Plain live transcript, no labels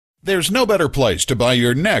There's no better place to buy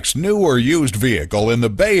your next new or used vehicle in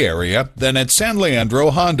the Bay Area than at San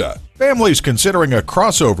Leandro Honda. Families considering a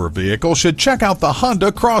crossover vehicle should check out the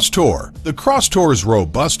Honda Crosstour. The Crosstour's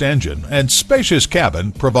robust engine and spacious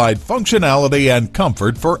cabin provide functionality and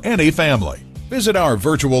comfort for any family. Visit our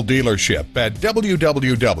virtual dealership at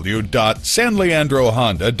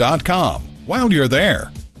www.sanleandrohonda.com. While you're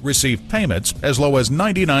there, receive payments as low as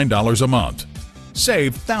 $99 a month.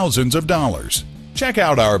 Save thousands of dollars. Check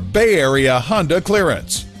out our Bay Area Honda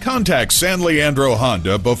clearance. Contact San Leandro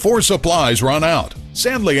Honda before supplies run out.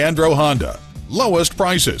 San Leandro Honda. Lowest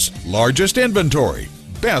prices, largest inventory,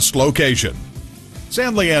 best location.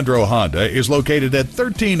 San Leandro Honda is located at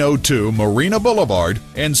 1302 Marina Boulevard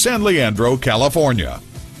in San Leandro, California.